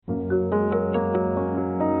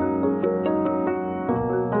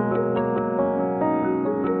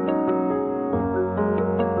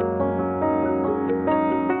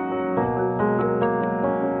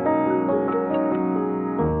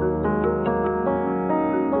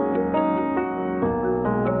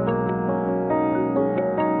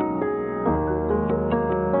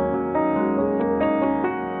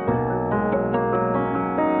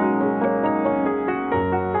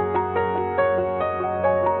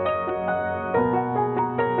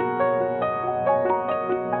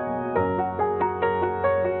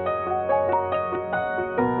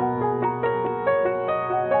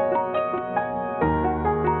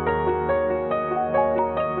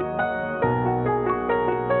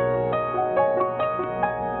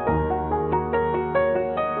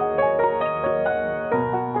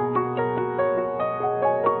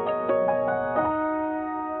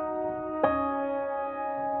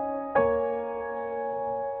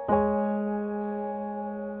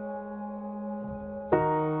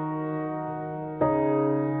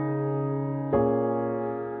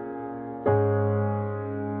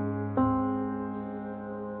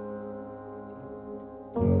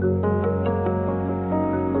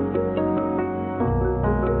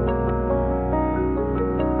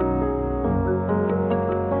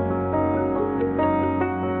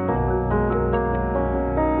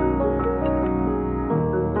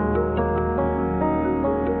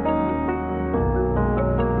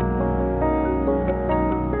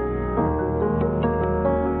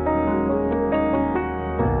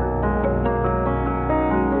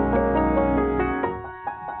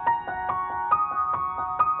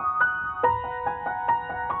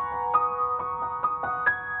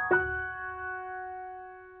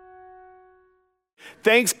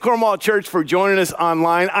Thanks, Cornwall Church, for joining us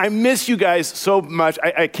online. I miss you guys so much.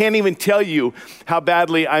 I can't even tell you how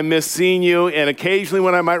badly I miss seeing you. And occasionally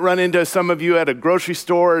when I might run into some of you at a grocery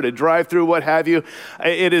store, at a drive-through, what have you,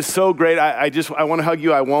 it is so great. I want to hug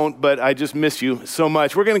you. I won't, but I just miss you so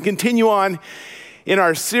much. We're going to continue on in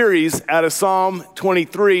our series out of Psalm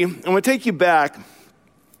 23. I'm going to take you back.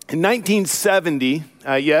 In 1970,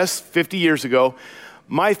 50 years ago,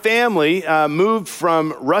 my family moved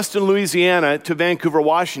from Ruston, Louisiana to Vancouver,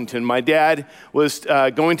 Washington. My dad was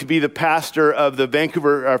going to be the pastor of the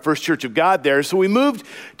Vancouver First Church of God there. So we moved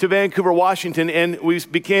to Vancouver, Washington, and we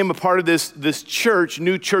became a part of this church,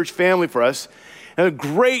 new church family for us. And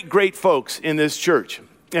great folks in this church.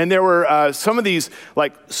 And there were some of these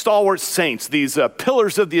like stalwart saints, these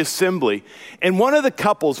pillars of the assembly. And one of the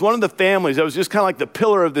couples, one of the families that was just kind of like the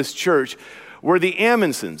pillar of this church were the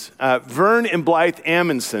Ammondsons, Vern and Blythe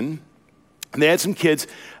Amundson. They had some kids.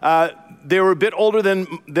 They were a bit older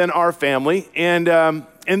than our family. And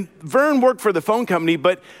Vern worked for the phone company,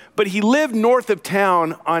 but he lived north of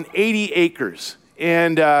town on 80 acres.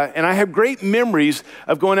 And I have great memories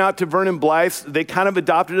of going out to Vern and Blythe. They kind of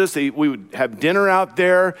adopted us. We would have dinner out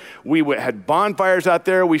there. We had bonfires out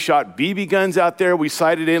there. We shot BB guns out there. We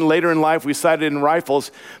sighted in, later in life, we sighted in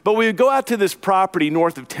rifles. But we would go out to this property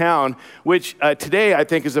north of town, which today I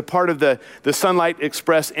think is a part of the Sunlight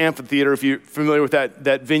Express Amphitheater, if you're familiar with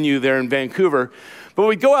that venue there in Vancouver. But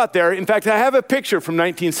we'd go out there. In fact, I have a picture from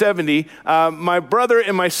 1970. My brother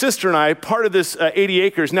and my sister and I, part of this 80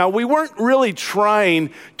 acres. Now, we weren't really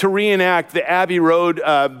trying to reenact the Abbey Road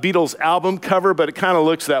Beatles album cover, but it kind of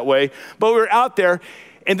looks that way. But we were out there,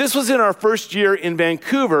 and this was in our first year in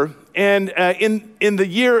Vancouver. And in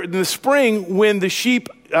the spring, when the sheep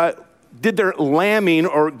did their lambing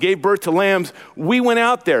or gave birth to lambs, we went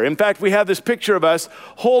out there. In fact, we have this picture of us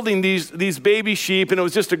holding these baby sheep, and it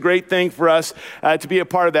was just a great thing for us to be a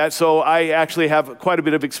part of that. So I actually have quite a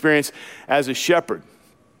bit of experience as a shepherd.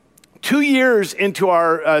 2 years into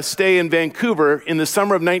our stay in Vancouver in the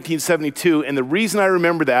summer of 1972, and the reason I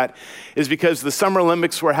remember that is because the Summer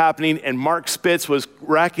Olympics were happening and Mark Spitz was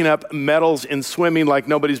racking up medals in swimming like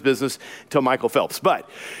nobody's business until Michael Phelps. But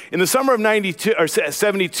in the summer of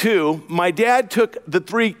 72, my dad took the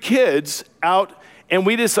 3 kids out, and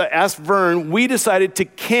we just asked Vern, we decided to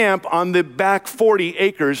camp on the back 40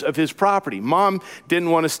 acres of his property. Mom didn't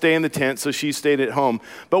want to stay in the tent, so she stayed at home.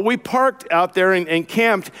 But we parked out there and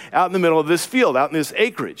camped out in the middle of this field, out in this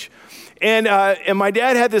acreage. And my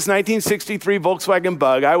dad had this 1963 Volkswagen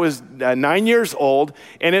Bug. I was 9 years old,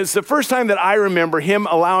 and it's the first time that I remember him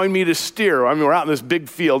allowing me to steer. I mean, we're out in this big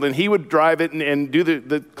field, and he would drive it and do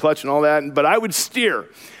the clutch and all that, but I would steer.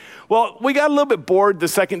 Well, we got a little bit bored the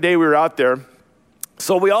second day we were out there.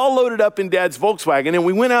 So we all loaded up in Dad's Volkswagen, and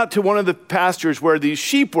we went out to one of the pastures where these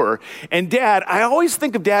sheep were. And Dad, I always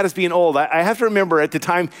think of Dad as being old. I have to remember at the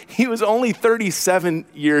time, he was only 37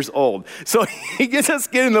 years old. So he gets us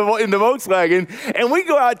in the Volkswagen, and we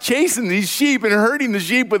go out chasing these sheep and herding the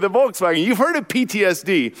sheep with the Volkswagen. You've heard of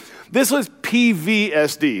PTSD. This was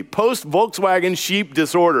PVSD, post-Volkswagen sheep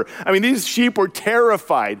disorder. I mean, these sheep were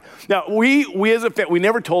terrified. Now, we as a family, we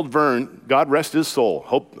never told Vern, God rest his soul.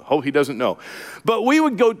 Hope he doesn't know. But we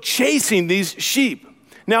would go chasing these sheep.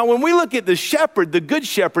 Now, when we look at the shepherd, the good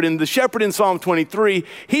shepherd, and the shepherd in Psalm 23,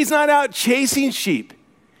 he's not out chasing sheep.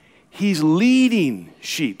 He's leading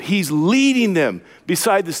sheep. He's leading them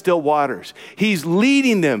beside the still waters. He's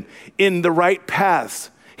leading them in the right paths.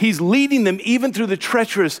 He's leading them even through the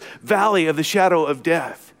treacherous valley of the shadow of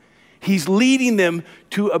death. He's leading them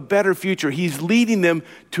to a better future. He's leading them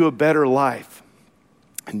to a better life.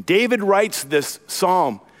 And David writes this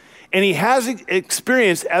psalm, and he has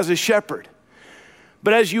experience as a shepherd.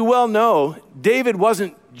 But as you well know, David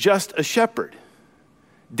wasn't just a shepherd.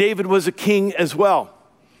 David was a king as well.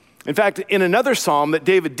 In fact, in another psalm that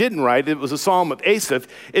David didn't write, it was a psalm of Asaph,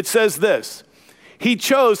 it says this: he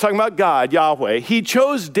chose, talking about God, Yahweh, he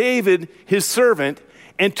chose David, his servant,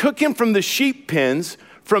 and took him from the sheep pens.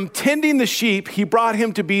 From tending the sheep, he brought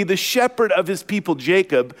him to be the shepherd of his people,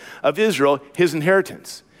 Jacob, of Israel, his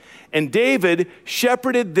inheritance. And David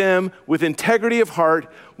shepherded them with integrity of heart,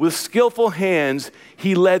 with skillful hands,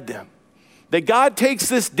 he led them. That God takes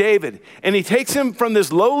this David, and he takes him from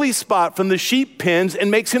this lowly spot, from the sheep pens, and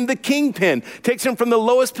makes him the kingpin, takes him from the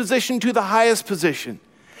lowest position to the highest position.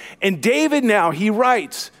 And David now, he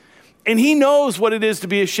writes, and he knows what it is to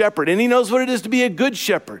be a shepherd, and he knows what it is to be a good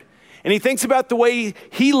shepherd. And he thinks about the way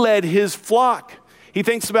he led his flock. He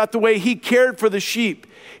thinks about the way he cared for the sheep.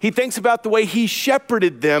 He thinks about the way he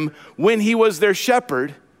shepherded them when he was their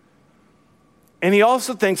shepherd. And he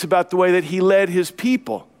also thinks about the way that he led his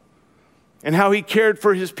people and how he cared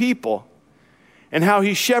for his people. and how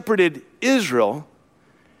he shepherded Israel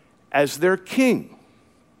as their king.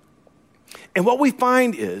 And what we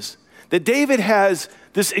find is that David has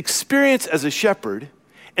this experience as a shepherd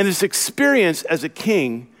and this experience as a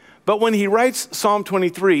king, but when he writes Psalm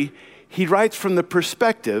 23, he writes from the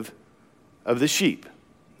perspective of the sheep.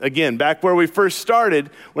 Again, back where we first started,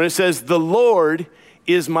 when it says, the Lord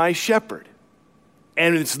is my shepherd.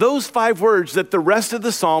 And it's those 5 words that the rest of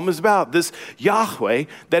the psalm is about, this Yahweh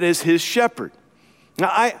that is his shepherd.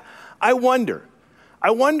 Now, I wonder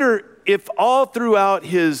if all throughout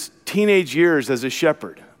his teenage years as a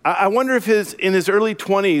shepherd, I wonder if in his early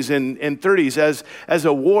 20s and 30s as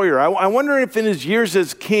a warrior, I wonder if in his years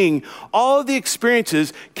as king, all of the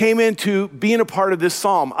experiences came into being a part of this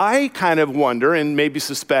psalm. I kind of wonder and maybe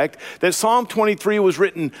suspect that Psalm 23 was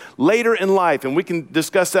written later in life, and we can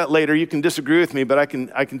discuss that later. You can disagree with me, but I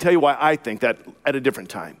can tell you why I think that at a different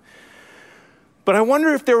time. But I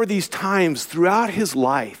wonder if there were these times throughout his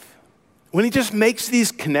life when he just makes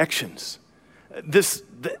these connections,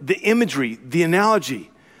 the imagery, the analogy,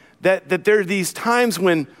 that there are these times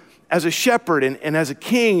when, as a shepherd and as a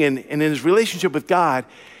king and in his relationship with God,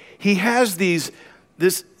 he has this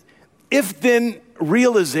if-then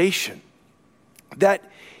realization that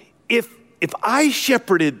if I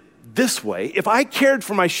shepherded this way, if I cared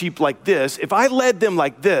for my sheep like this, if I led them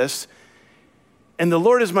like this, and the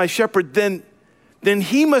Lord is my shepherd, then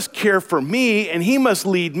he must care for me, and he must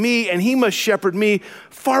lead me, and he must shepherd me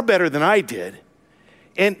far better than I did.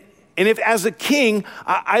 And if as a king,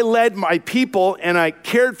 I led my people and I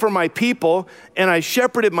cared for my people and I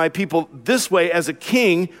shepherded my people this way as a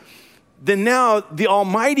king, then now the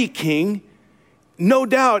Almighty King, no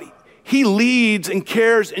doubt, he leads and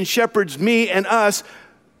cares and shepherds me and us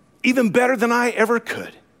even better than I ever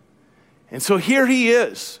could. And so here he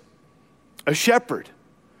is, a shepherd,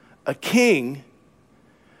 a king,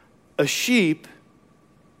 a sheep,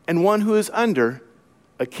 and one who is under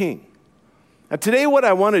a king. Now today what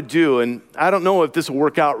I want to do, and I don't know if this will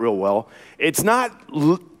work out real well, it's not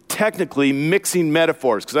technically mixing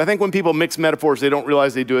metaphors, because I think when people mix metaphors, they don't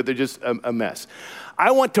realize they do it, they're just a mess.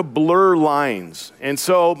 I want to blur lines, and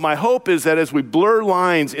so my hope is that as we blur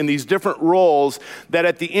lines in these different roles, that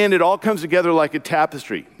at the end it all comes together like a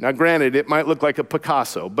tapestry. Now granted, it might look like a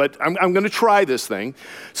Picasso, but I'm going to try this thing.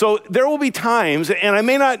 So there will be times, and I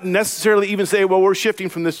may not necessarily even say, well, we're shifting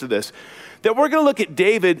from this to this, that we're going to look at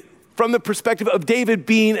David from the perspective of David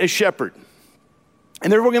being a shepherd.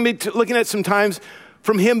 And then we're going to be looking at some times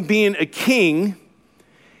from him being a king,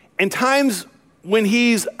 and times when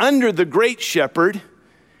he's under the great shepherd,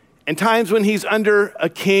 and times when he's under a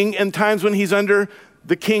king, and times when he's under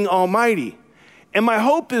the King Almighty. And my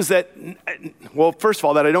hope is that, well, first of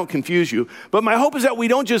all, that I don't confuse you, but my hope is that we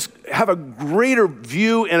don't just have a greater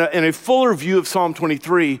view and a fuller view of Psalm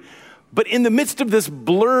 23, but in the midst of this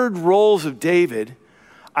blurred roles of David,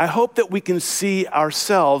 I hope that we can see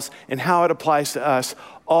ourselves and how it applies to us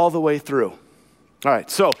all the way through. All right,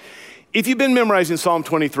 so if you've been memorizing Psalm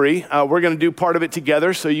 23, we're going to do part of it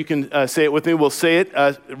together, so you can say it with me. We'll say it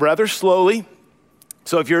rather slowly.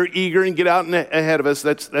 So if you're eager and get out ahead of us,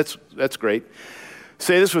 that's great.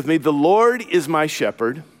 Say this with me. The Lord is my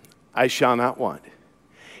shepherd, I shall not want.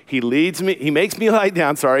 He makes me lie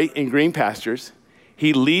down, in green pastures.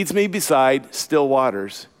 He leads me beside still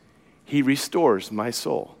waters. He restores my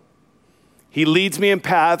soul. He leads me in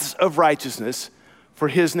paths of righteousness for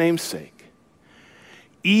his name's sake.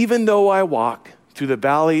 Even though I walk through the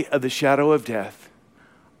valley of the shadow of death,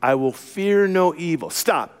 I will fear no evil.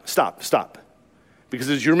 Stop. Because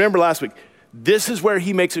as you remember last week, this is where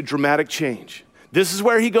he makes a dramatic change. This is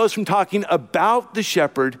where he goes from talking about the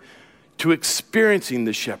shepherd to experiencing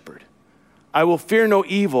the shepherd. I will fear no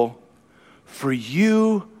evil, for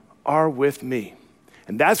you are with me.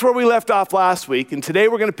 And that's where we left off last week. And today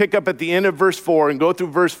we're going to pick up at the end of verse 4 and go through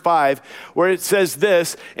verse 5, where it says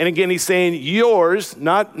this. And again, he's saying yours,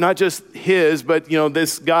 not just his, but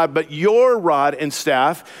this God, but your rod and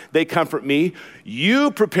staff, they comfort me.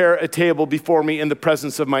 You prepare a table before me in the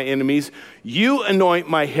presence of my enemies. You anoint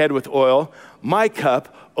my head with oil. My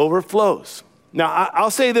cup overflows. Now,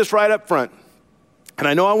 I'll say this right up front. And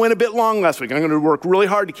I know I went a bit long last week. I'm going to work really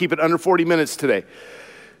hard to keep it under 40 minutes today.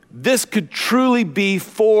 This could truly be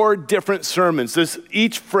 4 different sermons.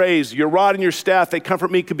 Each phrase, your rod and your staff, they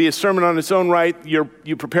comfort me, could be a sermon on its own right.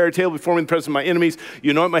 You prepare a table before me in the presence of my enemies.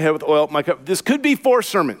 You anoint my head with oil. My cup. This could be 4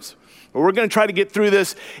 sermons. But we're going to try to get through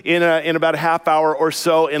this in about a half hour or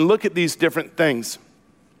so and look at these different things.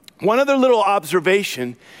 One other little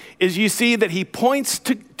observation is you see that he points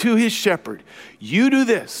to his shepherd. You do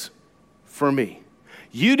this for me.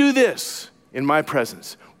 You do this in my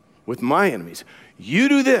presence with my enemies. You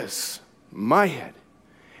do this my head.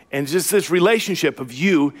 And just this relationship of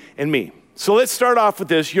you and me. So let's start off with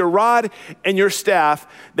this. Your rod and your staff,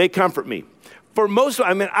 they comfort me. For most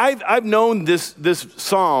of, I've known this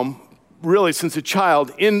psalm really since a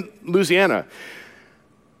child in Louisiana.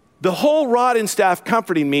 The whole rod and staff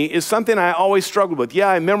comforting me is something I always struggled with. Yeah,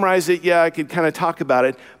 I memorized it. Yeah, I could kind of talk about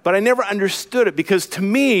it, but I never understood it because to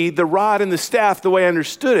me, the rod and the staff, the way I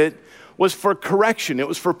understood it, was for correction. It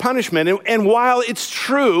was for punishment. And while it's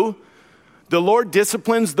true, the Lord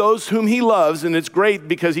disciplines those whom he loves, and it's great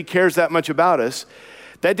because he cares that much about us,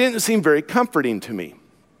 that didn't seem very comforting to me.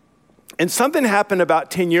 And something happened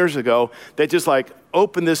about 10 years ago that just like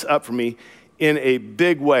opened this up for me in a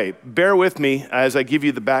big way. Bear with me as I give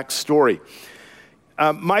you the backstory.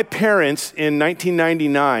 My parents in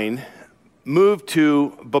 1999 moved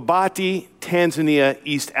to Babati, Tanzania,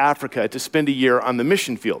 East Africa to spend a year on the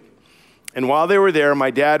mission field. And while they were there,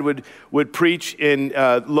 my dad would preach in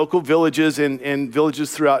local villages and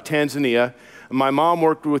villages throughout Tanzania. My mom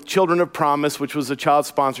worked with Children of Promise, which was a child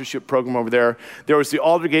sponsorship program over there. There was the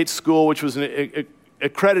Aldergate School, which was an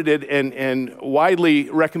accredited and widely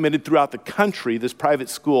recommended throughout the country, this private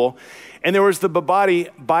school. And there was the Babati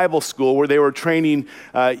Bible School, where they were training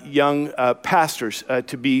young pastors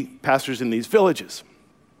to be pastors in these villages.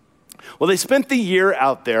 Well, they spent the year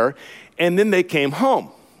out there, and then they came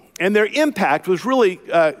home. And their impact was really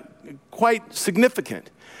quite significant.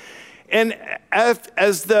 And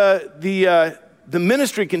as the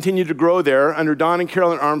ministry continued to grow there under Don and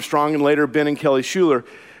Carolyn Armstrong and later Ben and Kelly Schuler,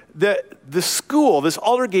 the school, this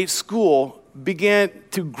Aldergate School, began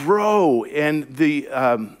to grow, and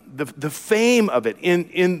the fame of it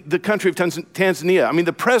in the country of Tanzania. I mean,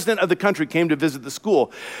 the president of the country came to visit the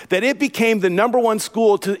school. That it became the number one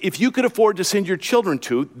school if you could afford to send your children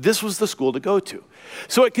to, this was the school to go to.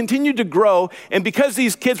 So it continued to grow, and because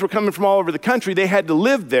these kids were coming from all over the country, they had to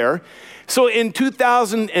live there. So in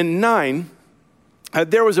 2009,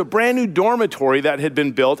 there was a brand new dormitory that had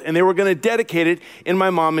been built, and they were going to dedicate it in my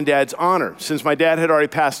mom and dad's honor. Since my dad had already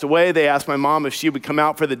passed away, they asked my mom if she would come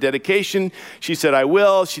out for the dedication. She said, I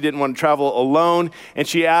will. She didn't want to travel alone. And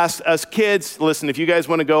she asked us kids, listen, if you guys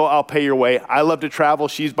want to go, I'll pay your way. I love to travel.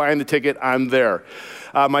 She's buying the ticket. I'm there.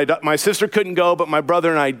 My sister couldn't go, but my brother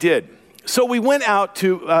and I did. So we went out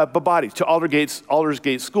to Babati, to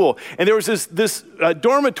Aldersgate School, and there was this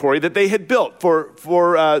dormitory that they had built for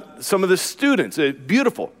some of the students. A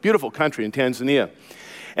beautiful, beautiful country in Tanzania.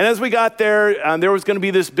 And as we got there, there was going to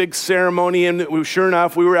be this big ceremony, and sure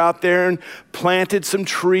enough, we were out there and planted some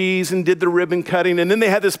trees and did the ribbon cutting. And then they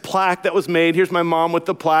had this plaque that was made. Here's my mom with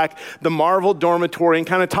the plaque, the Marvel Dormitory, and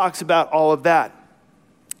kind of talks about all of that.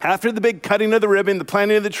 After the big cutting of the ribbon, the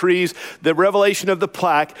planting of the trees, the revelation of the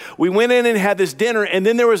plaque, we went in and had this dinner, and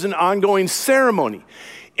then there was an ongoing ceremony.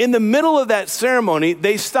 In the middle of that ceremony,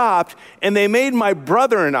 they stopped, and they made my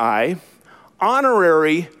brother and I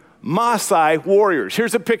honorary Maasai warriors.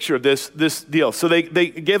 Here's a picture of this deal. So they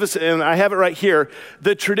gave us, and I have it right here,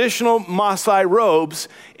 the traditional Maasai robes,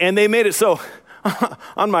 and they made it so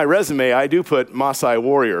on my resume, I do put Maasai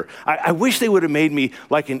warrior. I wish they would have made me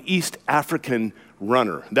like an East African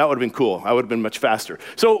runner. That would have been cool. I would have been much faster.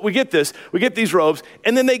 So we get these robes,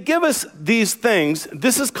 and then they give us these things.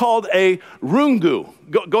 This is called a rungu.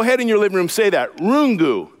 Go ahead in your living room, say that.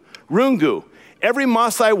 Rungu. Every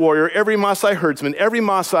Maasai warrior, every Maasai herdsman, every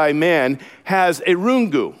Maasai man has a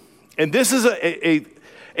rungu. And this is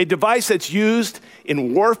a device that's used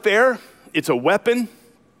in warfare. It's a weapon.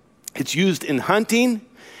 It's used in hunting.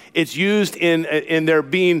 It's used in their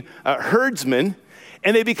being herdsmen.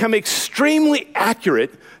 And they become extremely accurate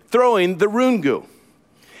throwing the rungu.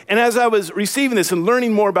 And as I was receiving this and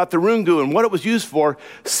learning more about the rungu and what it was used for,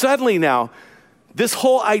 suddenly now, this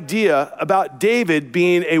whole idea about David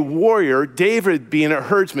being a warrior, David being a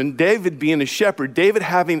herdsman, David being a shepherd, David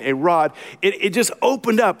having a rod, it just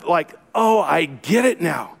opened up like, oh, I get it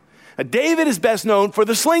now. David is best known for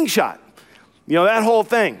the slingshot, that whole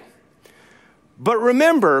thing. But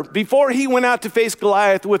remember, before he went out to face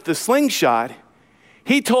Goliath with the slingshot,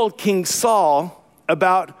 he told King Saul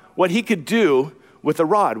about what he could do with a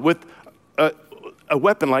rod, with a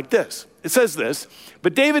weapon like this. It says this,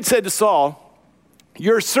 but David said to Saul,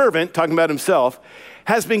 your servant, talking about himself,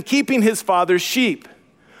 has been keeping his father's sheep.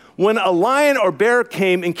 When a lion or bear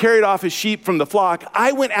came and carried off his sheep from the flock,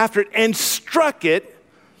 I went after it and struck it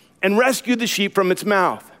and rescued the sheep from its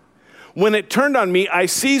mouth. When it turned on me, I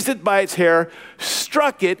seized it by its hair,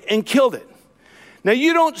 struck it, and killed it. Now,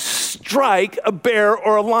 you don't strike a bear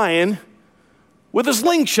or a lion with a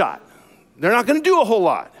slingshot. They're not going to do a whole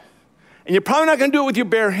lot. And you're probably not going to do it with your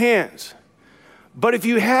bare hands. But if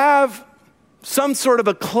you have some sort of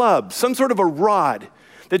a club, some sort of a rod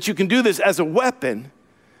that you can do this as a weapon,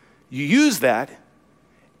 you use that,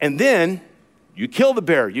 and then you kill the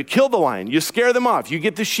bear, you kill the lion, you scare them off, you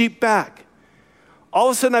get the sheep back. All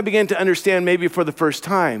of a sudden I began to understand, maybe for the first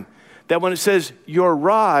time, that when it says, your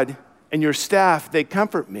rod and your staff, they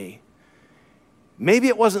comfort me, maybe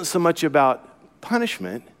it wasn't so much about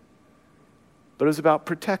punishment, but it was about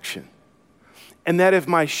protection. And that if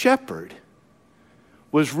my shepherd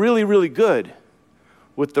was really, really good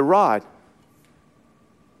with the rod,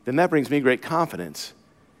 then that brings me great confidence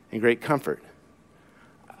and great comfort.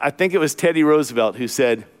 I think it was Teddy Roosevelt who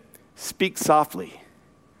said, speak softly,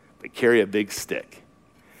 but carry a big stick.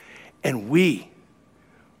 And we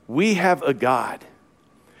have a God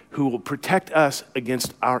who will protect us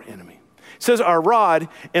against our enemy. It says our rod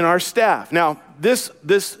and our staff. Now, this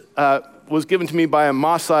was given to me by a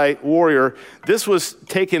Maasai warrior. This was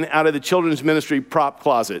taken out of the children's ministry prop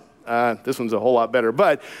closet. This one's a whole lot better,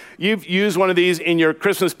 but you've used one of these in your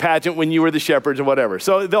Christmas pageant when you were the shepherds or whatever.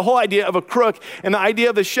 So the whole idea of a crook and the idea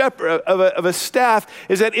of the shepherd, of a staff,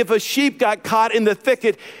 is that if a sheep got caught in the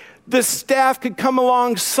thicket, the staff could come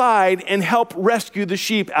alongside and help rescue the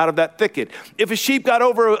sheep out of that thicket. If a sheep got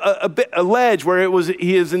over a ledge where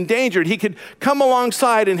he is endangered, he could come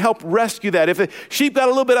alongside and help rescue that. If a sheep got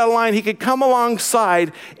a little bit out of line, he could come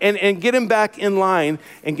alongside and get him back in line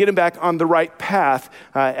and get him back on the right path,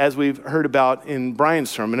 as we've heard about in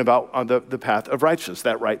Brian's sermon about the path of righteousness,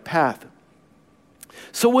 that right path.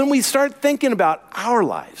 So when we start thinking about our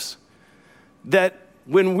lives, that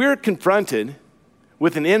when we're confronted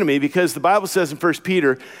with an enemy, because the Bible says in 1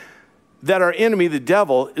 Peter that our enemy, the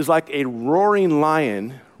devil, is like a roaring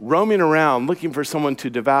lion roaming around looking for someone to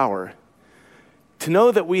devour. To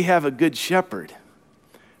know that we have a good shepherd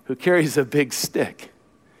who carries a big stick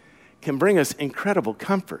can bring us incredible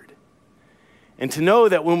comfort. And to know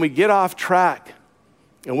that when we get off track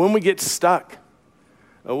and when we get stuck,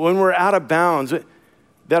 when we're out of bounds,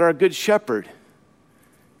 that our good shepherd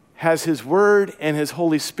has his word and his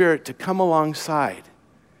Holy Spirit to come alongside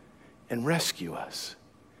and rescue us.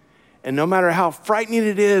 And no matter how frightening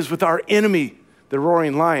it is with our enemy, the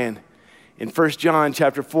roaring lion, in 1 John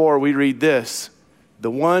chapter 4, we read this: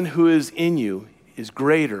 the one who is in you is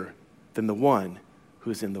greater than the one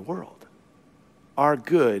who is in the world. Our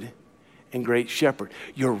good and great shepherd.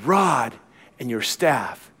 Your rod and your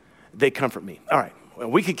staff, they comfort me. All right,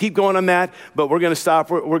 well, we could keep going on that, but we're going to stop.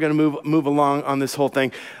 We're going to move along on this whole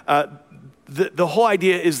thing. The whole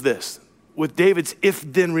idea is this, with David's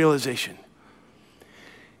if-then realization.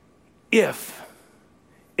 If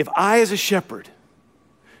I as a shepherd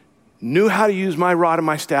knew how to use my rod and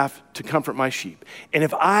my staff to comfort my sheep, and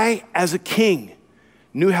if I as a king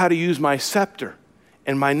knew how to use my scepter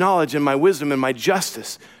and my knowledge and my wisdom and my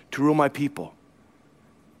justice to rule my people,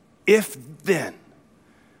 then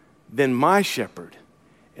my shepherd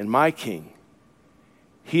and my king,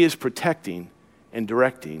 he is protecting and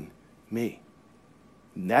directing me.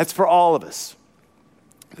 And that's for all of us,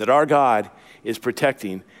 that our God is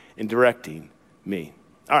protecting and directing me.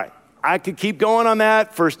 All right, I could keep going on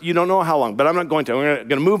that. First, you don't know how long, but I'm not going to. I'm going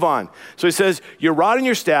to move on. So he says, your rod and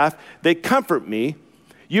your staff, they comfort me.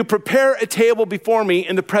 You prepare a table before me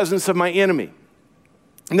in the presence of my enemy.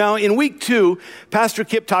 Now, in week 2, Pastor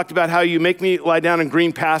Kip talked about how you make me lie down in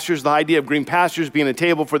green pastures, the idea of green pastures being a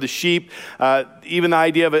table for the sheep, even the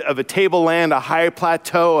idea of a tableland, a high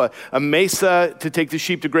plateau, a mesa to take the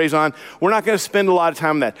sheep to graze on. We're not going to spend a lot of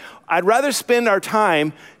time on that. I'd rather spend our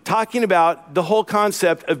time talking about the whole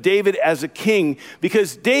concept of David as a king,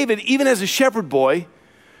 because David, even as a shepherd boy,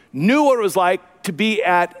 knew what it was like to be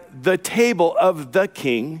at the table of the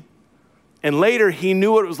king, and later he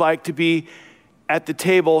knew what it was like to be at the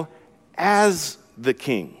table as the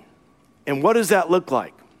king. And what does that look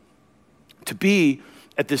like? To be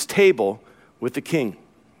at this table with the king.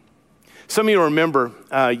 Some of you remember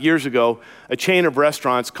years ago a chain of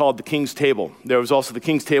restaurants called the King's Table. There was also the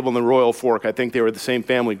King's Table and the Royal Fork. I think they were the same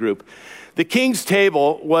family group. The King's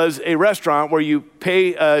Table was a restaurant where you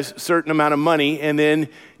pay a certain amount of money and then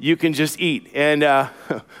you can just eat. And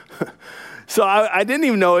so I didn't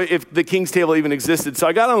even know if the King's Table even existed. So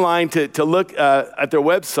I got online to look at their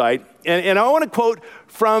website. And I want to quote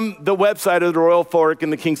from the website of the Royal Fork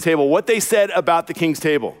and the King's Table what they said about the King's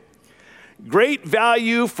Table. Great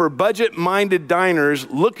value for budget-minded diners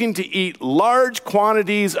looking to eat large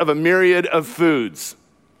quantities of a myriad of foods.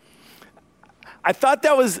 I thought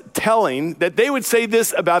that was telling that they would say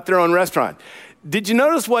this about their own restaurant. Did you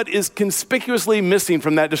notice what is conspicuously missing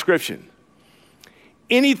from that description?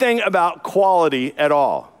 Anything about quality at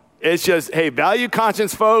all. It's just, hey, value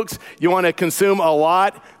conscious folks, you want to consume a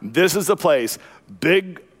lot, this is the place.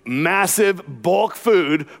 Big massive bulk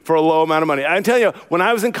food for a low amount of money. I can tell you, when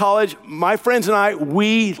I was in college, my friends and I,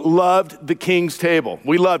 we loved the King's Table.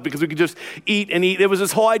 We loved because we could just eat and eat. It was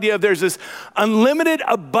this whole idea of there's this unlimited,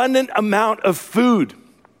 abundant amount of food,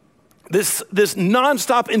 this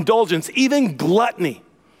nonstop indulgence, even gluttony.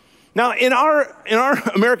 Now, in our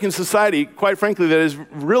American society, quite frankly, that is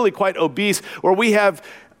really quite obese, where we have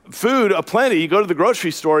food aplenty. You go to the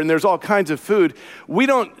grocery store and there's all kinds of food. We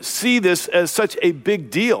don't see this as such a big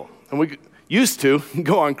deal. And we used to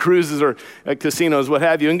go on cruises or at casinos, what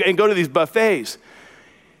have you, and go to these buffets.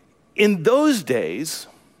 In those days,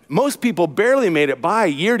 most people barely made it by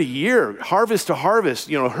year to year, harvest to harvest,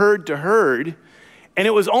 herd to herd. And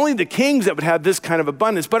it was only the kings that would have this kind of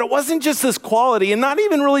abundance. But it wasn't just this quality and not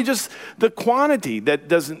even really just the quantity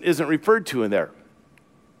that isn't referred to in there.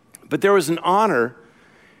 But there was an honor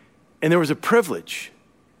and there was a privilege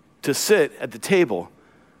to sit at the table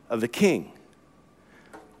of the king.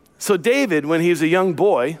 So David, when he was a young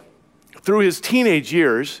boy, through his teenage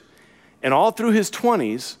years and all through his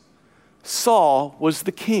 20s, Saul was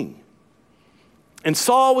the king. And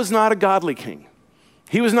Saul was not a godly king.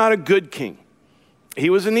 He was not a good king. He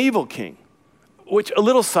was an evil king. Which, a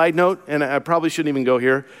little side note, and I probably shouldn't even go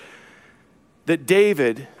here, that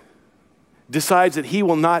David decides that he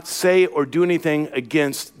will not say or do anything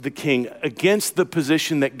against the king, against the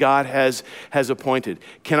position that God has appointed.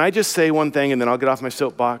 Can I just say one thing and then I'll get off my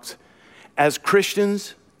soapbox? As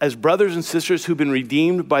Christians, as brothers and sisters who've been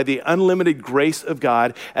redeemed by the unlimited grace of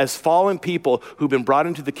God, as fallen people who've been brought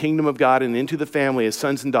into the kingdom of God and into the family as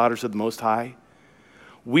sons and daughters of the Most High,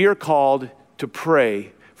 we are called to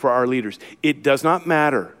pray for our leaders. It does not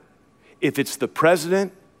matter if it's the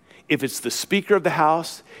president, if it's the Speaker of the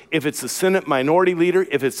House, if it's the Senate minority leader,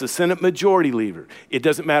 if it's the Senate majority leader. It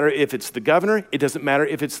doesn't matter if it's the governor. It doesn't matter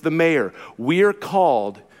if it's the mayor. We are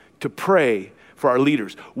called to pray for our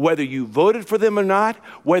leaders. Whether you voted for them or not,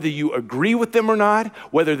 whether you agree with them or not,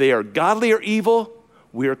 whether they are godly or evil,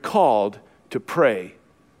 we are called to pray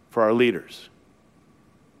for our leaders.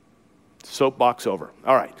 Soapbox over.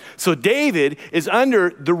 All right. So David is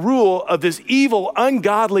under the rule of this evil,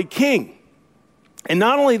 ungodly king. And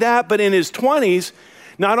not only that, but in his 20s,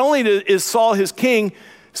 not only is Saul his king,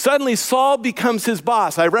 suddenly Saul becomes his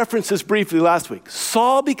boss. I referenced this briefly last week.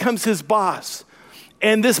 Saul becomes his boss.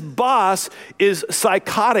 And this boss is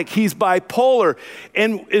psychotic. He's bipolar.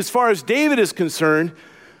 And as far as David is concerned,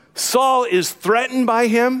 Saul is threatened by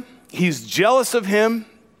him. He's jealous of him.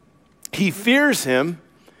 He fears him.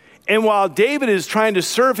 And while David is trying to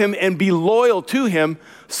serve him and be loyal to him,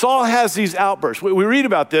 Saul has these outbursts. We read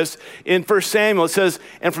about this in 1 Samuel. It says,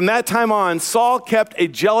 and from that time on, Saul kept a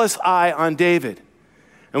jealous eye on David.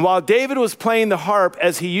 And while David was playing the harp,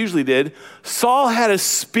 as he usually did, Saul had a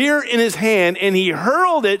spear in his hand, and he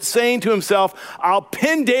hurled it, saying to himself, I'll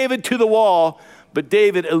pin David to the wall. But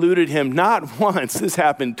David eluded him not once. This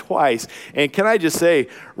happened twice. And can I just say,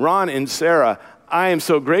 Ron and Sarah, I am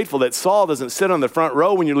so grateful that Saul doesn't sit on the front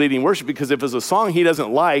row when you're leading worship, because if it's a song he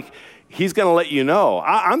doesn't like, he's going to let you know.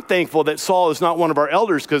 I'm thankful that Saul is not one of our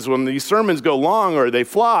elders, because when these sermons go long or they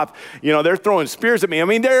flop, they're throwing spears at me. I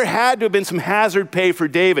mean, there had to have been some hazard pay for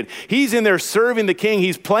David. He's in there serving the king.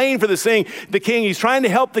 He's playing for the king. He's trying to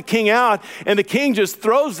help the king out, and the king just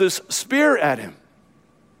throws this spear at him.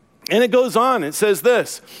 And it goes on. It says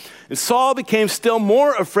this, and Saul became still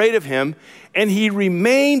more afraid of him, and he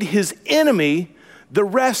remained his enemy the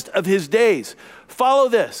rest of his days. Follow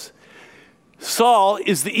this. Saul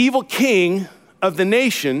is the evil king of the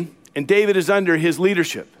nation, and David is under his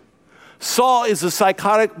leadership. Saul is a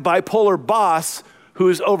psychotic, bipolar boss who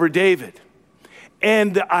is over David.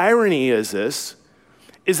 And the irony is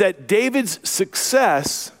that David's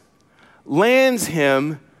success lands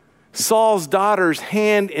him Saul's daughter's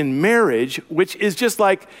hand in marriage, which is just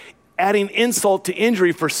like adding insult to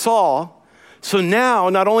injury for Saul. So now,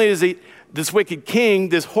 not only is he this wicked king,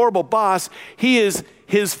 this horrible boss, he is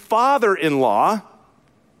his father-in-law,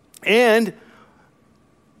 and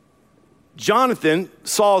Jonathan,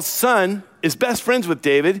 Saul's son, is best friends with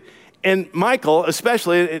David, and Michal,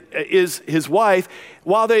 especially, is his wife.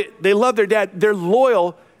 While they love their dad, they're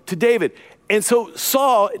loyal to David. And so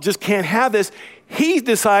Saul just can't have this. He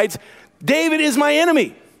decides, David is my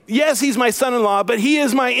enemy. Yes, he's my son-in-law, but he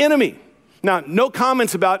is my enemy. Now, no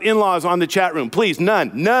comments about in-laws on the chat room. Please,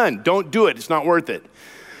 none. Don't do it. It's not worth it.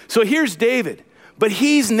 So here's David, but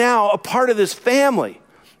he's now a part of this family,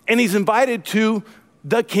 and he's invited to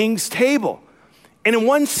the king's table. And in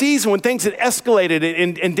one season, when things had escalated,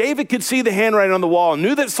 and David could see the handwriting on the wall and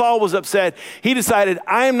knew that Saul was upset, he decided,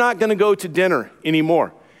 I am not going to go to dinner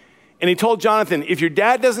anymore. And he told Jonathan, if your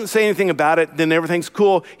dad doesn't say anything about it, then everything's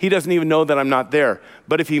cool. He doesn't even know that I'm not there.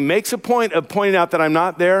 But if he makes a point of pointing out that I'm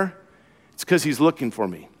not there, it's because he's looking for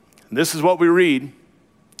me. And this is what we read.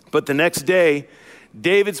 But the next day,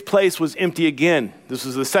 David's place was empty again. This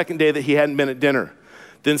was the second day that he hadn't been at dinner.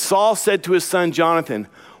 Then Saul said to his son Jonathan,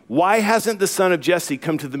 why hasn't the son of Jesse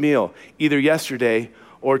come to the meal, either yesterday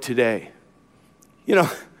or today? You know,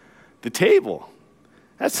 the table,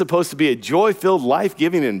 that's supposed to be a joy-filled,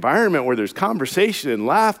 life-giving environment where there's conversation and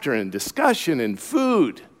laughter and discussion and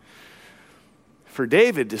food. For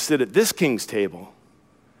David to sit at this king's table,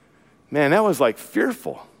 man, that was like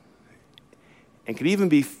fearful and could even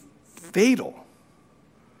be fatal.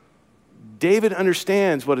 David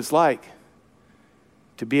understands what it's like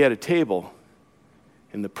to be at a table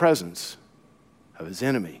in the presence of his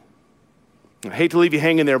enemy. I hate to leave you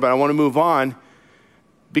hanging there, but I want to move on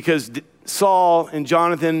because Saul and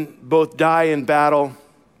Jonathan both die in battle.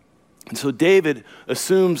 And so David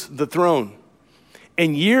assumes the throne.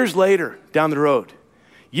 And years later, down the road,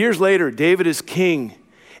 David is king.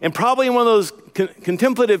 And probably in one of those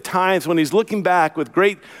contemplative times when he's looking back with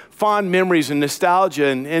great fond memories and nostalgia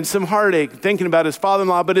and some heartache, thinking about his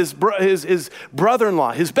father-in-law, but his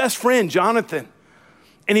brother-in-law, his best friend, Jonathan.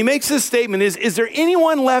 And he makes this statement, is there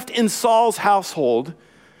anyone left in Saul's household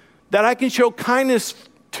that I can show kindness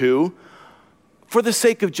to for the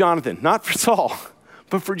sake of Jonathan? Not for Saul,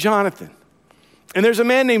 but for Jonathan. And there's a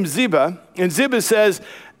man named Ziba, and Ziba says,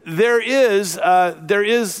 Jonathan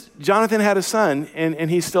had a son, and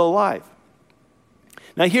he's still alive.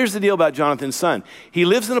 Now, here's the deal about Jonathan's son. He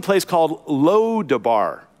lives in a place called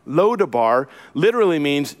Lo-debar. Lo-debar literally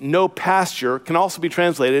means no pasture, can also be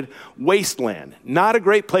translated wasteland. Not a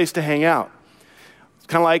great place to hang out. It's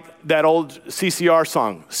kind of like that old CCR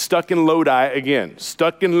song, stuck in Lodi again,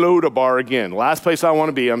 stuck in Lo-debar again. Last place I want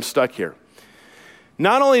to be, I'm stuck here.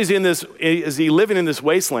 Not only is he living in this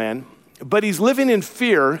wasteland, but he's living in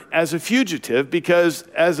fear as a fugitive because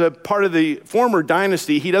as a part of the former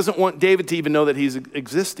dynasty, he doesn't want David to even know that he's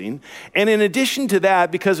existing. And in addition to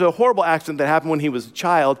that, because of a horrible accident that happened when he was a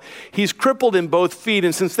child, he's crippled in both feet.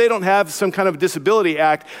 And since they don't have some kind of disability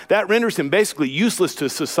act, that renders him basically useless to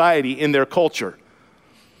society in their culture.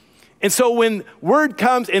 And so when word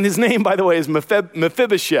comes, and his name, by the way, is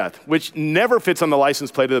Mephibosheth, which never fits on the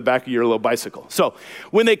license plate of the back of your little bicycle. So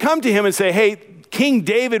when they come to him and say, hey, King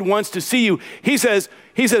David wants to see you, he says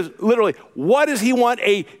literally, what does he want?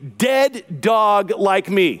 A dead dog like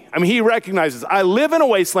me. I mean, he recognizes, I live in a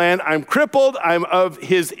wasteland, I'm crippled, I'm of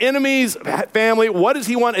his enemy's family. What does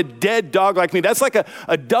he want? A dead dog like me. That's like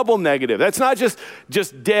a double negative. That's not just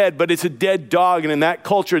dead, but it's a dead dog. And in that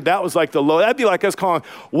culture, that was like the low. That'd be like us calling,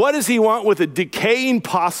 what does he want with a decaying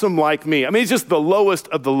possum like me? I mean, he's just the lowest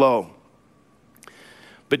of the low.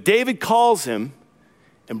 But David calls him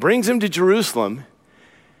and brings him to Jerusalem.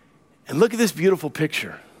 And look at this beautiful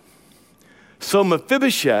picture. So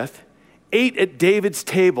Mephibosheth ate at David's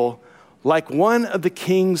table like one of the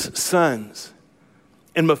king's sons.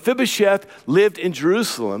 And Mephibosheth lived in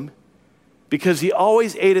Jerusalem because he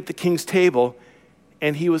always ate at the king's table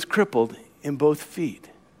and he was crippled in both feet.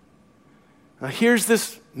 Now here's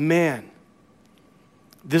this man,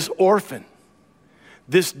 this orphan,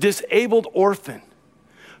 this disabled orphan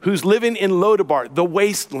who's living in Lo-debar, the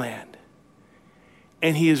wasteland.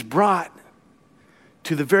 And he is brought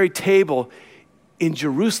to the very table in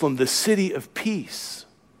Jerusalem, the city of peace,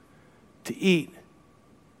 to eat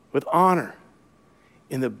with honor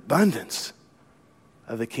in the abundance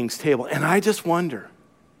of the king's table. And I just wonder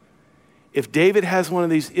if David has one of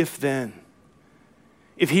these if-then,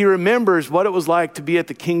 if he remembers what it was like to be at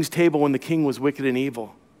the king's table when the king was wicked and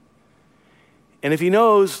evil. And if he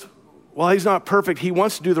knows, while he's not perfect, he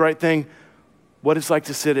wants to do the right thing, what it's like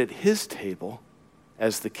to sit at his table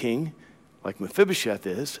as the king, like Mephibosheth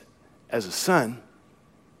is, as a son,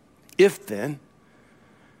 if then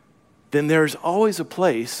there's always a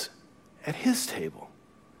place at his table.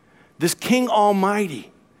 This King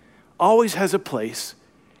Almighty always has a place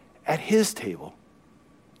at his table,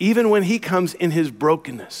 even when he comes in his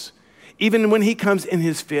brokenness, even when he comes in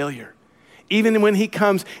his failure, even when he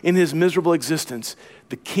comes in his miserable existence,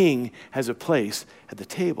 the king has a place at the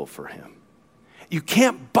table for him. You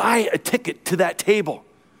can't buy a ticket to that table.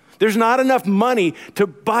 There's not enough money to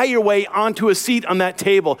buy your way onto a seat on that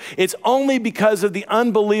table. It's only because of the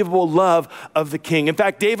unbelievable love of the king. In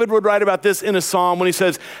fact, David would write about this in a psalm when he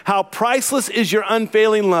says, how priceless is your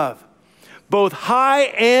unfailing love. Both high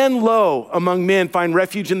and low among men find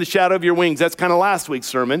refuge in the shadow of your wings. That's kind of last week's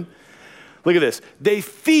sermon. Look at this. They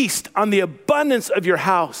feast on the abundance of your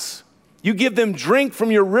house. You give them drink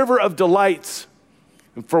from your river of delights.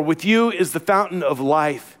 And for with you is the fountain of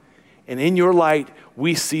life. and in your light,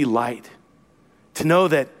 we see light. To know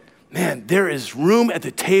that, man, there is room at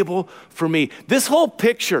the table for me. This whole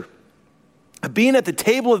picture of being at the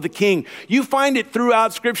table of the king, you find it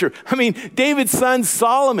throughout Scripture. I mean, David's son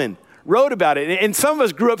Solomon wrote about it, and some of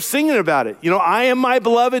us grew up singing about it. I am my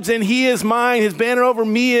beloved's and he is mine. His banner over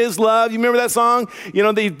me is love. You remember that song?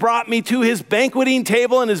 They brought me to his banqueting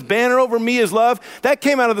table and his banner over me is love. That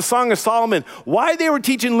came out of the Song of Solomon. Why they were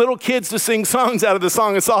teaching little kids to sing songs out of the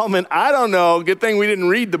Song of Solomon, I don't know. Good thing we didn't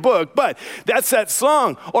read the book, but that's that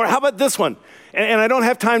song. Or how about this one? And I don't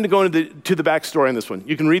have time to go into the backstory on this one.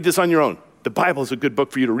 You can read this on your own. The Bible is a good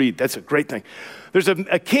book for you to read. That's a great thing. There's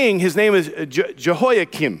a king. His name is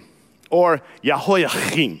Jehoiakim. Or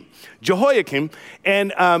Jehoiakim. Jehoiakim,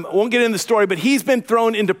 and won't get into the story, but he's been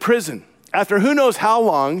thrown into prison. After who knows how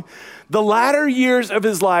long, the latter years of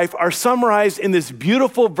his life are summarized in this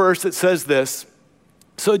beautiful verse that says this: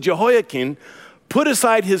 so Jehoiakim put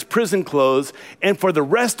aside his prison clothes and for the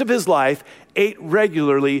rest of his life ate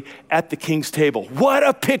regularly at the king's table. What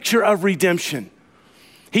a picture of redemption.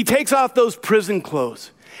 He takes off those prison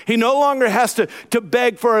clothes. He no longer has to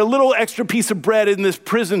beg for a little extra piece of bread in this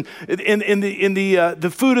prison, in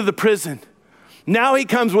the food of the prison. Now he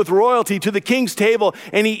comes with royalty to the king's table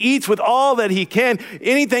and he eats with all that he can,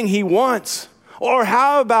 anything he wants. Or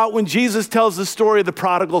how about when Jesus tells the story of the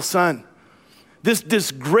prodigal son? This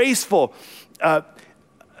disgraceful,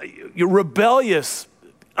 rebellious,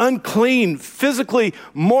 unclean, physically,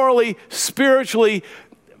 morally, spiritually,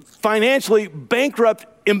 financially bankrupt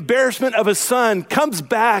embarrassment of a son comes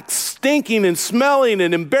back stinking and smelling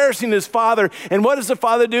and embarrassing his father. And what does the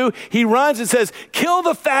father do? He runs and says, kill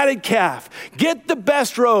the fatted calf, get the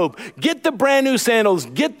best robe, get the brand new sandals,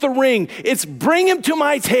 get the ring. Bring him to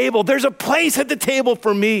my table. There's a place at the table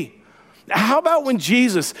for me. How about when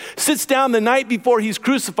Jesus sits down the night before he's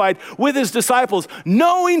crucified with his disciples,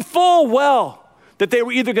 knowing full well that they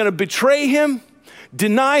were either going to betray him,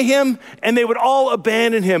 deny him, and they would all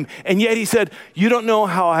abandon him. And yet he said, you don't know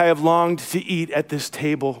how I have longed to eat at this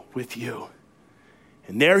table with you.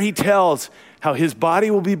 And there he tells how his body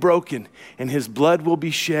will be broken and his blood will be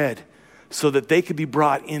shed so that they could be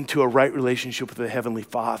brought into a right relationship with the Heavenly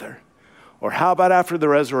Father. Or how about after the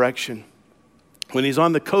resurrection, when he's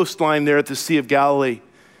on the coastline there at the Sea of Galilee,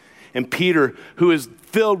 and Peter, who is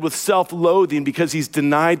filled with self-loathing because he's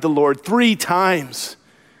denied the Lord 3 times,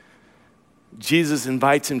 Jesus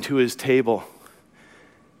invites him to his table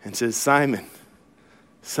and says, Simon,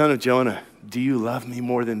 son of Jonah, do you love me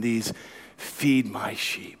more than these? Feed my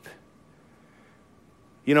sheep.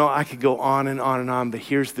 I could go on and on and on, but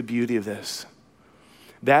here's the beauty of this.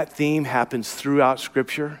 That theme happens throughout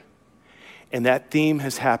Scripture, and that theme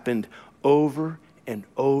has happened over and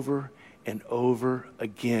over and over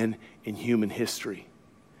again in human history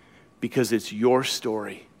because it's your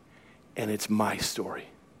story and it's my story.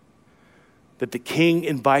 That the king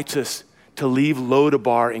invites us to leave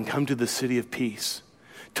Lodabar and come to the city of peace,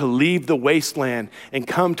 to leave the wasteland and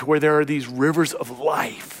come to where there are these rivers of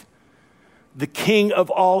life. The king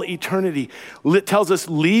of all eternity tells us,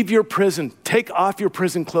 leave your prison, take off your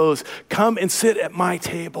prison clothes, come and sit at my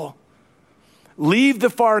table. Leave the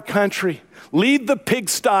far country, leave the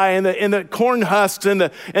pigsty and the corn husks and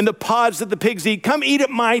the pods that the pigs eat. Come eat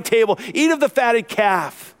at my table, eat of the fatted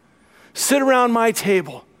calf, sit around my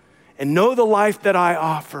table. And know the life that I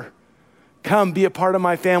offer. Come be a part of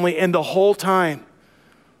my family. And the whole time,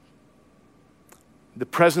 the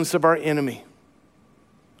presence of our enemy,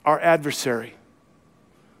 our adversary,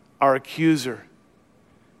 our accuser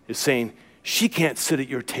is saying, she can't sit at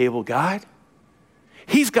your table, God.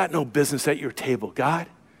 He's got no business at your table, God.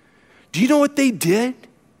 Do you know what they did?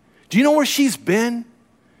 Do you know where she's been?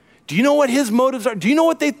 Do you know what his motives are? Do you know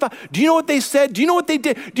what they thought? Do you know what they said? Do you know what they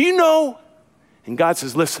did? Do you know? And God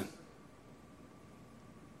says, listen.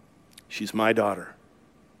 She's my daughter.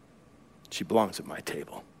 She belongs at my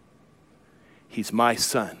table. He's my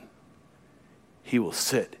son. He will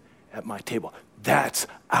sit at my table. That's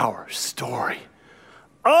our story.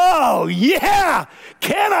 Oh, yeah.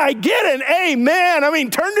 Can I get an amen? I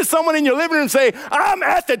mean, turn to someone in your living room and say, I'm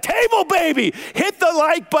at the table, baby. Hit the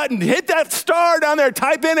like button. Hit that star down there.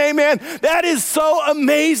 Type in amen. That is so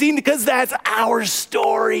amazing because that's our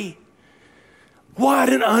story. What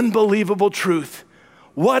an unbelievable truth.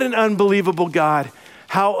 What an unbelievable God.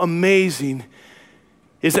 How amazing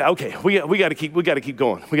is that? Okay, we got to keep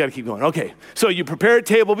going. We got to keep going. Okay, so you prepare a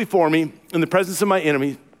table before me in the presence of my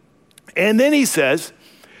enemy. And then he says,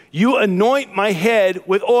 you anoint my head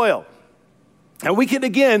with oil. And we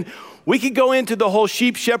could go into the whole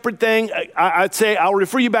sheep shepherd thing. I'd say I'll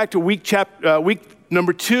refer you back to week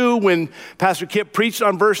number 2, when Pastor Kip preached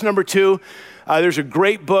on verse number 2, there's a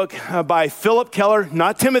great book by Philip Keller,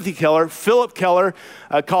 not Timothy Keller, Philip Keller,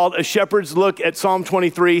 called A Shepherd's Look at Psalm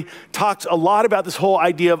 23. Talks a lot about this whole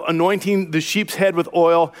idea of anointing the sheep's head with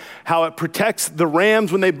oil, how it protects the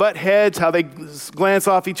rams when they butt heads, how they glance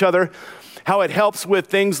off each other, how it helps with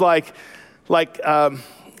things like bugs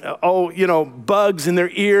in their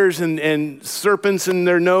ears and serpents in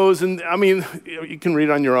their nose. And I mean, you can read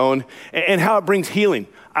it on your own, and how it brings healing.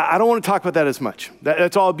 I don't want to talk about that as much.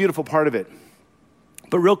 That's all a beautiful part of it.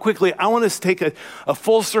 But real quickly, I want us to take a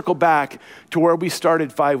full circle back to where we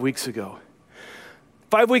started 5 weeks ago.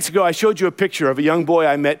 5 weeks ago, I showed you a picture of a young boy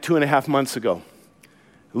I met 2.5 months ago.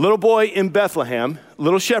 A little boy in Bethlehem,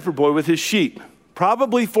 little shepherd boy with his sheep,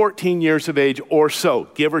 probably 14 years of age or so,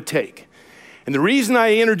 give or take. And the reason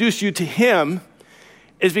I introduced you to him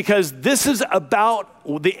is because this is about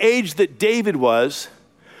the age that David was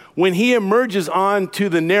when he emerges onto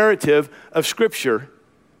the narrative of Scripture.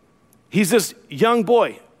 He's this young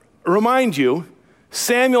boy. Remind you,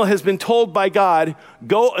 Samuel has been told by God,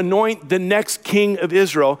 go anoint the next king of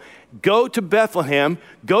Israel. Go to Bethlehem,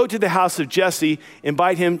 go to the house of Jesse,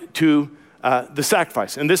 invite him to the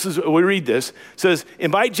sacrifice. And this is, we read this, it says,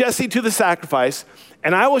 invite Jesse to the sacrifice,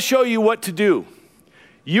 and I will show you what to do.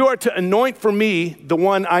 You are to anoint for me the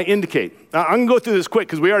one I indicate. Now, I'm gonna go through this quick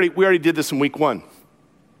because we already did this in week 1.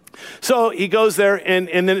 So he goes there, and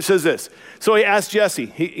then it says this. So he asked Jesse,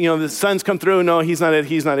 the sons come through. No, he's not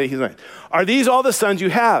it. Are these all the sons you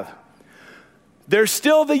have? They're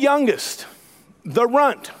still the youngest, the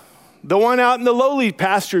runt, the one out in the lowly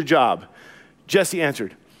pasture job. Jesse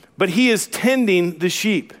answered, but he is tending the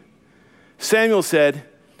sheep. Samuel said,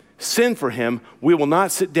 send for him. We will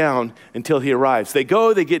not sit down until he arrives. They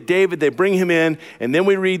go, they get David, they bring him in, and then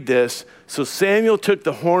we read this. So Samuel took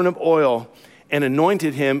the horn of oil and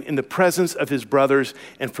anointed him in the presence of his brothers.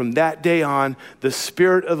 And from that day on, the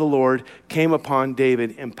Spirit of the Lord came upon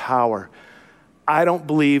David in power. I don't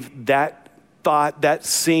believe that thought, that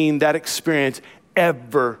scene, that experience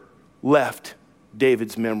ever left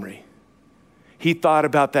David's memory. He thought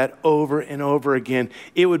about that over and over again.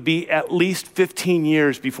 It would be at least 15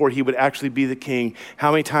 years before he would actually be the king.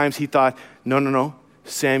 How many times he thought, no,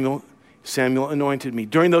 Samuel anointed me.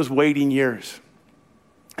 During those waiting years.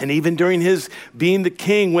 And even during his being the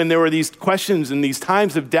king, when there were these questions and these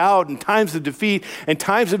times of doubt and times of defeat and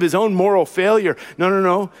times of his own moral failure,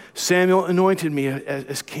 no, Samuel anointed me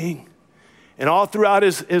as king. And all throughout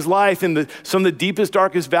his life, in some of the deepest,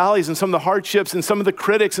 darkest valleys, and some of the hardships, and some of the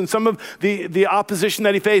critics, and some of the opposition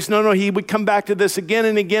that he faced, no, he would come back to this again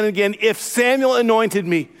and again and again. If Samuel anointed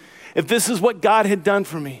me, if this is what God had done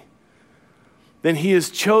for me, then he has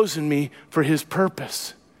chosen me for his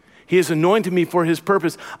purpose. He has anointed me for his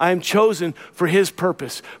purpose. I am chosen for his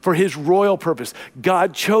purpose, for his royal purpose.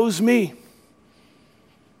 God chose me.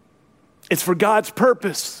 It's for God's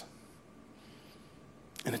purpose.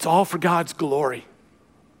 And it's all for God's glory.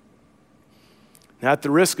 Now, at the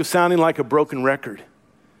risk of sounding like a broken record,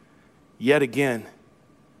 yet again,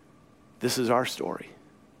 this is our story.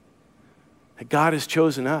 That God has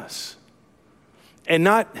chosen us. And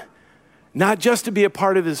not just to be a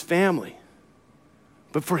part of his family,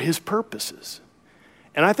 but for his purposes.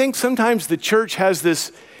 And I think sometimes the church has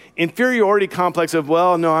this inferiority complex of,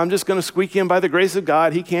 well, no, I'm just going to squeak in by the grace of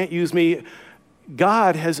God. He can't use me.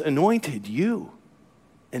 God has anointed you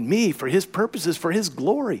and me for his purposes, for his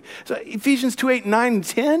glory. So Ephesians 2:8, 9, and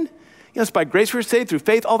 10, it's by grace we're saved through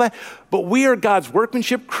faith, all that. But we are God's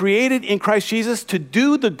workmanship, created in Christ Jesus to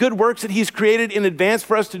do the good works that he's created in advance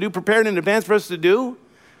for us to do, prepared in advance for us to do.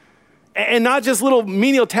 And not just little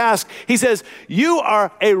menial tasks. He says, you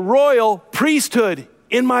are a royal priesthood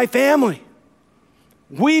in my family.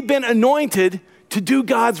 We've been anointed to do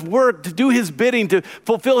God's work, to do his bidding, to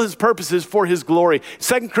fulfill his purposes for his glory.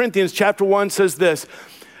 2 Corinthians chapter 1 says this,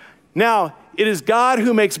 now it is God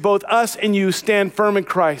who makes both us and you stand firm in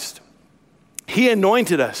Christ. He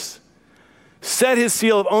anointed us, set his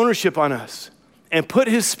seal of ownership on us, and put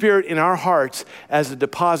his Spirit in our hearts as a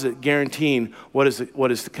deposit guaranteeing what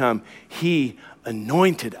is to come. He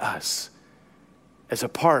anointed us as a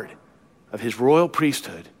part of his royal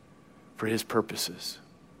priesthood for his purposes.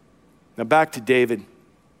 Now back to David.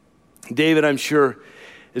 David, I'm sure,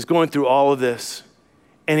 is going through all of this,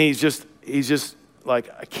 and he's just like,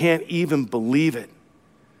 I can't even believe it.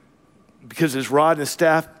 Because his rod and his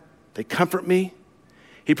staff, they comfort me.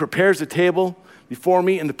 He prepares a table before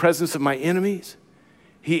me in the presence of my enemies.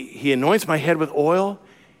 He anoints my head with oil,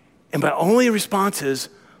 and my only response is,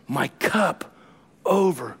 my cup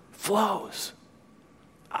overflows.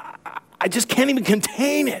 I just can't even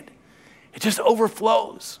contain it. It just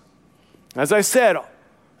overflows. As I said at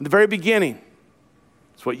the very beginning,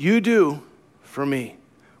 it's what you do for me.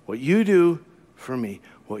 What you do for me.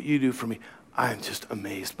 What you do for me. I'm just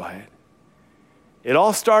amazed by it. It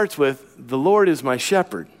all starts with, the Lord is my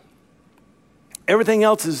shepherd. Everything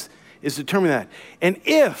else is determining that. And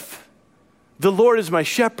if the Lord is my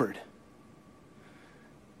shepherd,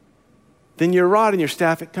 then your rod and your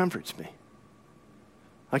staff, it comforts me.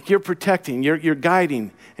 Like you're protecting, you're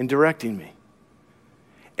guiding and directing me.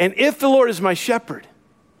 And if the Lord is my shepherd,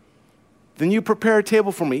 then you prepare a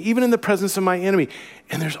table for me, even in the presence of my enemy.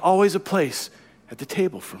 And there's always a place at the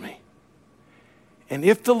table for me. And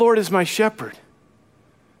if the Lord is my shepherd,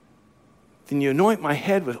 then you anoint my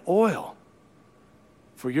head with oil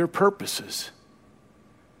for your purposes.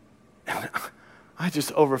 And I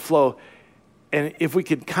just overflow. And if we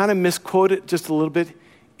could kind of misquote it just a little bit,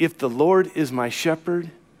 if the Lord is my shepherd,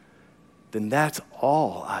 then that's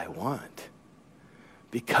all I want,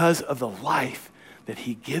 because of the life that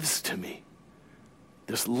he gives to me.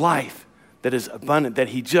 This life that is abundant, that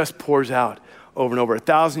he just pours out over and over.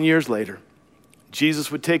 1,000 years later,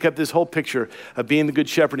 Jesus would take up this whole picture of being the good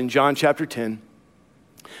shepherd in John chapter 10.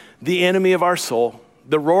 The enemy of our soul,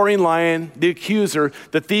 the roaring lion, the accuser,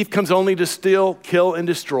 the thief comes only to steal, kill, and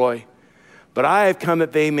destroy. But I have come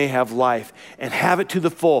that they may have life and have it to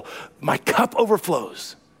the full. My cup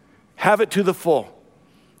overflows. Have it to the full.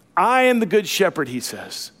 I am the good shepherd, he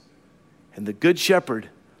says. And the good shepherd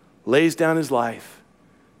lays down his life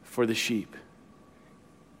for the sheep.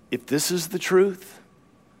 If this is the truth,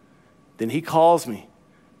 then he calls me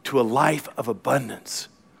to a life of abundance,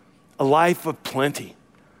 a life of plenty,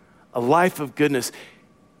 a life of goodness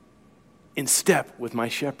in step with my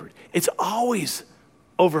shepherd. It's always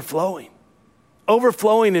overflowing.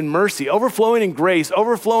 Overflowing in mercy, overflowing in grace,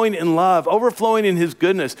 overflowing in love, overflowing in his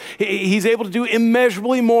goodness. He's able to do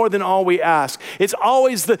immeasurably more than all we ask. It's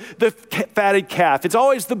always the fatted calf. It's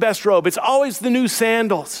always the best robe. It's always the new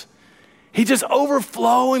sandals. He just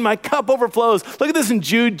overflowing, my cup overflows. Look at this in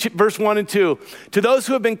Jude verse 1 and 2. To those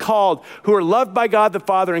who have been called, who are loved by God the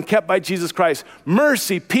Father and kept by Jesus Christ,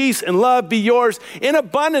 mercy, peace, and love be yours in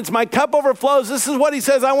abundance. My cup overflows. This is what he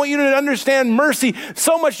says. I want you to understand mercy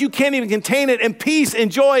so much you can't even contain it, and peace and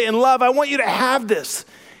joy and love. I want you to have this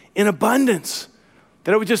in abundance,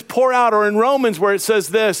 that it would just pour out. Or in Romans where it says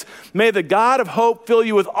this, may the God of hope fill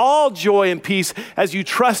you with all joy and peace as you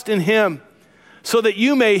trust in him, so that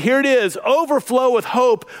you may, here it is, overflow with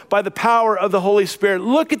hope by the power of the Holy Spirit.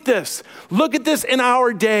 Look at this. Look at this in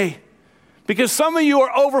our day. Because some of you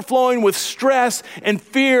are overflowing with stress and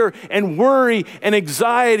fear and worry and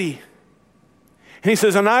anxiety. And he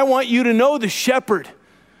says, and I want you to know the shepherd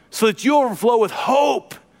so that you overflow with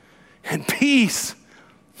hope and peace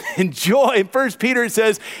and joy. In 1 Peter it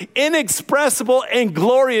says, inexpressible and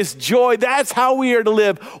glorious joy. That's how we are to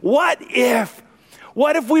live.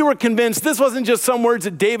 What if we were convinced this wasn't just some words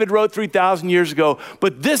that David wrote 3,000 years ago,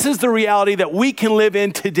 but this is the reality that we can live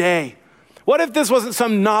in today? What if this wasn't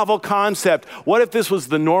some novel concept? What if this was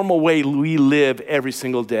the normal way we live every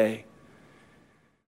single day?